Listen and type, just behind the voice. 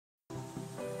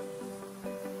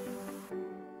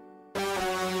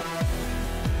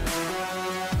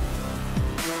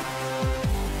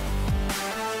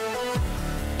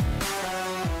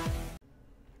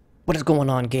What is going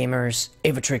on, gamers?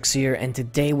 Aevatrex here, and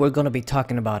today we're going to be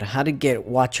talking about how to get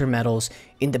Watcher medals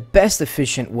in the best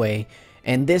efficient way,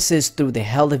 and this is through the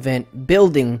Hell event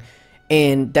building,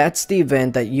 and that's the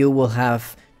event that you will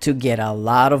have to get a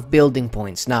lot of building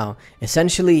points. Now,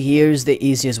 essentially, here's the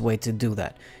easiest way to do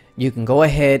that. You can go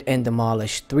ahead and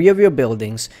demolish 3 of your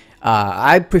buildings.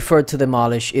 I prefer to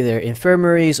demolish either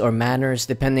infirmaries or manors,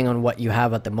 depending on what you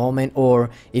have at the moment,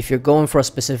 or if you're going for a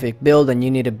specific build and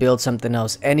you need to build something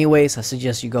else anyways, I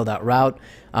suggest you go that route.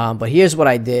 But here's what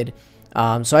I did.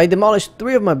 So I demolished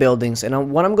 3 of my buildings,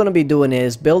 and what I'm going to be doing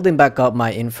is building back up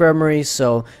my infirmaries.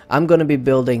 So I'm going to be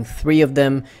building 3 of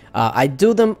them. I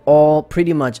do them all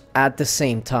pretty much at the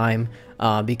same time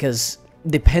because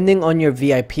depending on your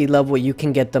VIP level, you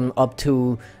can get them up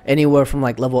to anywhere from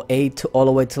like level 8 to all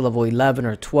the way to level 11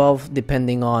 or 12,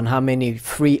 depending on how many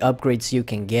free upgrades you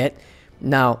can get.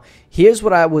 Now, here's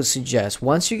what I would suggest.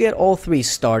 Once you get all 3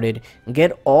 started,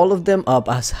 get all of them up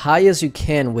as high as you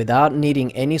can without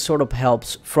needing any sort of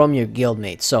helps from your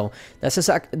guildmates. So that's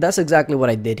exactly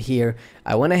what I did here.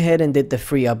 I went ahead and did the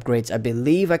free upgrades. I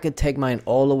believe I could take mine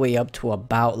all the way up to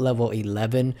about level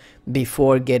 11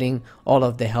 before getting all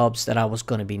of the helps that I was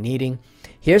going to be needing.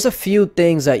 Here's a few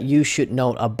things that you should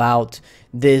note about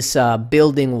this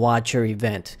building Watcher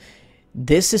event.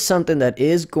 This is something that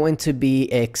is going to be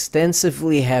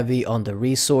extensively heavy on the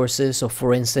resources. So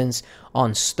for instance,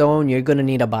 on stone, you're going to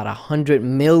need about 100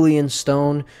 million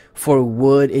stone. For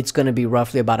wood, it's going to be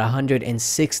roughly about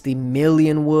 160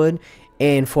 million wood.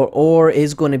 And for ore,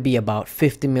 it's going to be about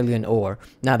 50 million ore.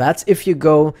 Now that's if you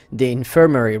go the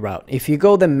infirmary route. If you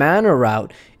go the manor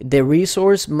route, the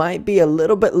resource might be a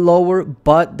little bit lower,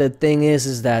 but the thing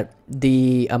is that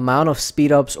the amount of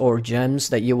speed ups or gems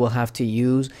that you will have to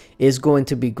use is going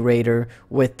to be greater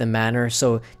with the manor.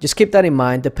 So just keep that in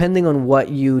mind, depending on what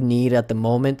you need at the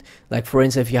moment. Like for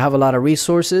instance, if you have a lot of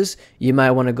resources, you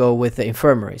might want to go with the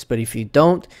infirmaries, but if you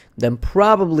don't, then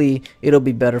probably it'll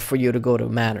be better for you to go to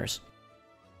manors.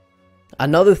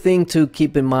 Another thing to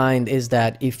keep in mind is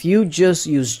that if you just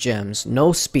use gems,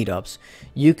 no speed ups,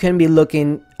 you can be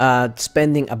looking at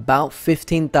spending about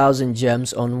 15,000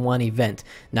 gems on one event.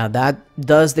 Now that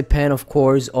does depend, of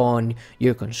course, on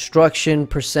your construction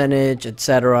percentage,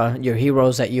 etc., your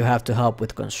heroes that you have to help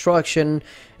with construction,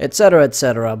 etc.,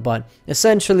 etc. But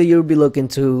essentially, you'll be looking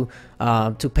to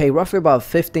pay roughly about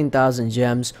 15,000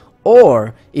 gems.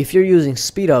 Or if you're using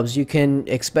speed ups, you can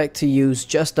expect to use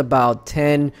just about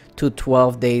 10 to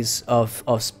 12 days of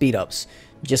speed ups.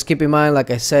 Just keep in mind, like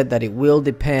I said, that it will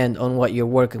depend on what you're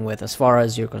working with as far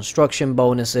as your construction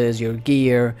bonuses, your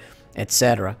gear,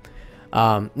 etc.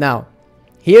 Now,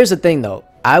 here's the thing though.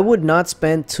 I would not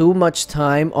spend too much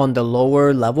time on the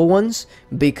lower level ones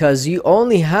because you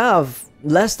only have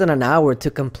less than an hour to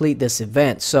complete this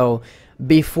event. So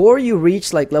before you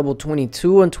reach like level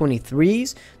 22 and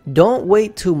 23s, don't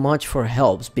wait too much for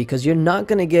helps because you're not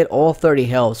going to get all 30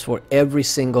 helps for every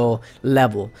single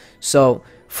level. So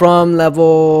from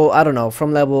level, I don't know,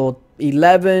 from level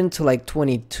 11 to like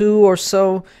 22 or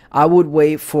so, I would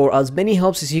wait for as many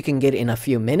helps as you can get in a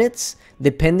few minutes,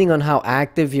 depending on how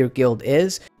active your guild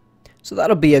is. So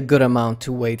that'll be a good amount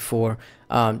to wait for.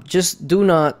 Just do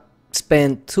not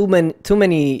spend too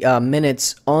many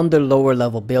minutes on the lower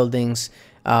level buildings.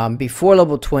 Before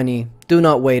level 20, do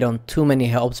not wait on too many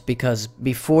helps because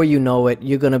before you know it,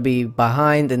 you're gonna be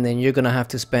behind, and then you're gonna have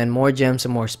to spend more gems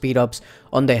and more speed ups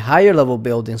on the higher level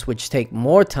buildings, which take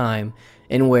more time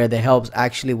and where the helps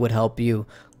actually would help you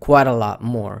quite a lot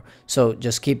more. So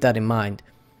just keep that in mind.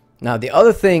 Now the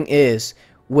other thing is,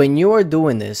 when you are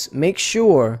doing this, make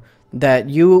sure that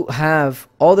you have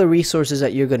all the resources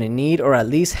that you're going to need, or at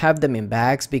least have them in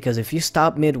bags, because if you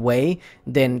stop midway,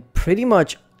 then pretty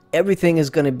much everything is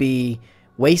going to be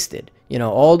wasted. You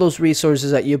know, all those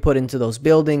resources that you put into those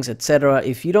buildings, etc.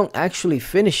 If you don't actually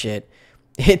finish it,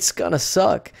 it's gonna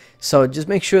suck. So just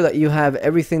make sure that you have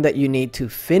everything that you need to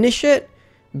finish it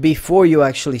before you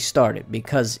actually start it,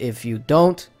 because if you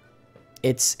don't,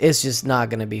 it's just not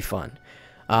gonna be fun.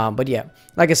 But yeah,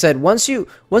 like I said, once you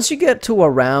get to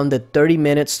around the 30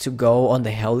 minutes to go on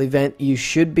the Hell event, you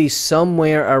should be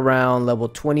somewhere around level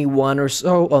 21 or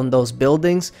so on those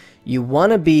buildings. You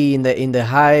want to be in the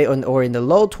high or in the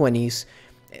low 20s.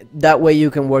 That way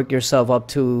you can work yourself up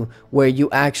to where you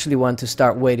actually want to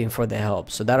start waiting for the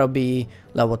help. So that'll be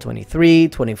level 23,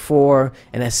 24,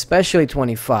 and especially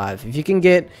 25. If you can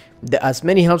get as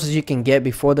many helps as you can get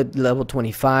before the level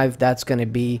 25, that's going to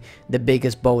be the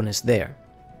biggest bonus there.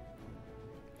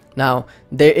 Now,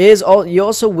 you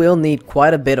also will need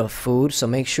quite a bit of food, so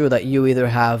make sure that you either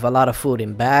have a lot of food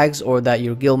in bags or that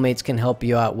your guildmates can help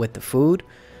you out with the food.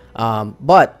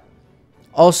 But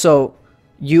also,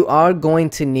 you are going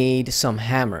to need some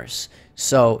hammers.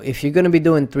 So if you're going to be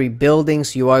doing 3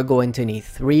 buildings, you are going to need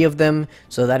 3 of them.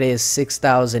 So that is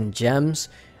 6,000 gems.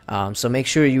 So make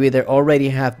sure you either already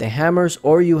have the hammers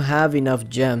or you have enough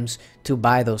gems to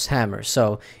buy those hammers.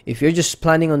 So if you're just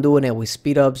planning on doing it with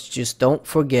speed ups, just don't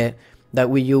forget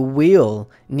that you will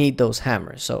need those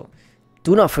hammers. So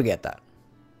do not forget that.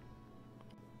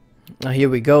 Now here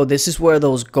we go. This is where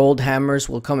those gold hammers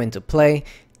will come into play.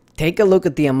 Take a look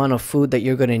at the amount of food that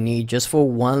you're going to need just for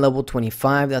one level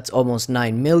 25. That's almost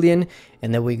 9 million.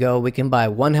 And there we go. We can buy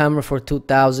 1 hammer for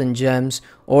 2,000 gems.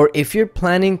 Or if you're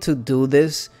planning to do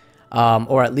this,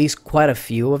 or at least quite a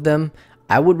few of them,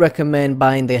 I would recommend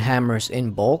buying the hammers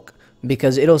in bulk,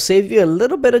 because it'll save you a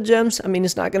little bit of gems. I mean,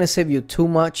 it's not going to save you too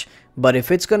much, but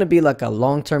if it's going to be like a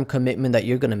long-term commitment that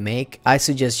you're going to make, I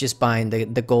suggest just buying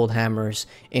the gold hammers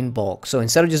in bulk. So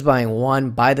instead of just buying 1,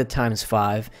 buy the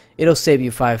 ×5. It'll save you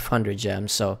 500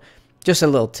 gems. So just a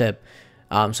little tip.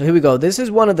 So here we go. This is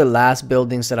one of the last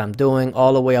buildings that I'm doing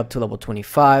all the way up to level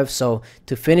 25. So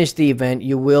to finish the event,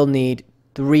 you will need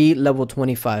 3 level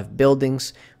 25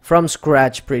 buildings from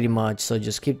scratch pretty much. So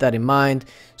just keep that in mind.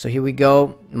 So here we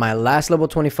go, my last level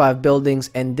 25 buildings,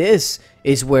 and this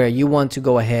is where you want to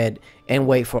go ahead and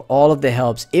wait for all of the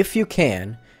helps if you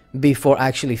can before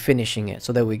actually finishing it.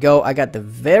 So there we go. I got the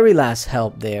very last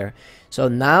help there. So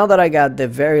now that I got the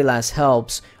very last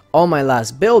helps on my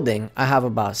last building, I have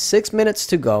about 6 minutes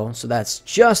to go. So that's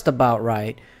just about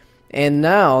right. And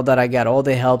now that I got all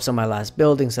the helps on my last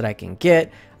buildings that I can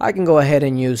get, I can go ahead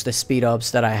and use the speed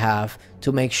ups that I have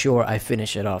to make sure I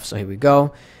finish it off. So here we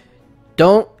go.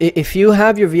 If you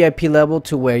have your VIP level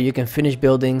to where you can finish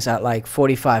buildings at like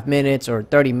 45 minutes or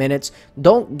 30 minutes,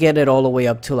 don't get it all the way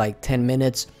up to like 10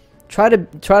 minutes. Try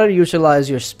to utilize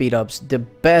your speed ups the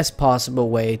best possible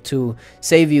way to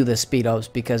save you the speed ups,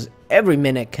 because every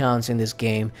minute counts in this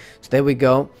game. So there we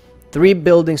go. 3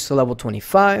 buildings to level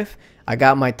 25. I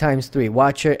got my ×3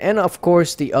 watcher, and of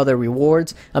course the other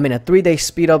rewards. I mean, a 3-day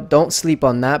speed up, don't sleep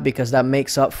on that, because that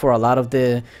makes up for a lot of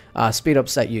the speed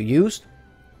ups that you used.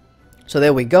 So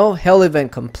there we go, hell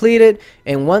event completed.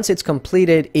 And once it's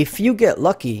completed, if you get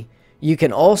lucky, you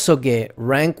can also get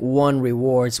rank 1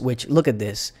 rewards, which, look at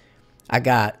this, I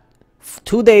got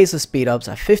 2 days of speed ups,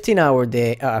 a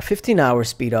 15-hour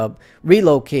speed up,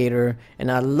 relocator,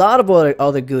 and a lot of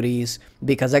other goodies,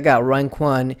 because I got rank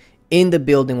 1 in the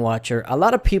building watcher. A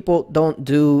lot of people don't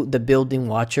do the building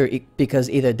watcher because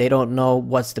either they don't know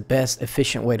what's the best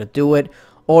efficient way to do it,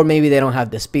 or maybe they don't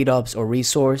have the speed ups or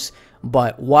resource.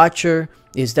 But watcher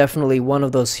is definitely one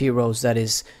of those heroes that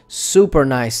is super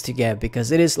nice to get, because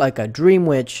it is like a dream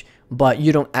witch, but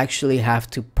you don't actually have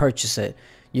to purchase it.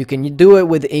 You can do it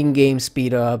with in-game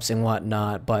speed ups and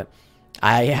whatnot, but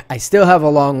I still have a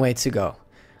long way to go.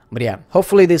 But yeah,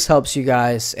 hopefully this helps you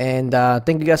guys, and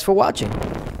thank you guys for watching.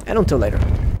 And until later,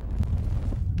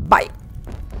 bye.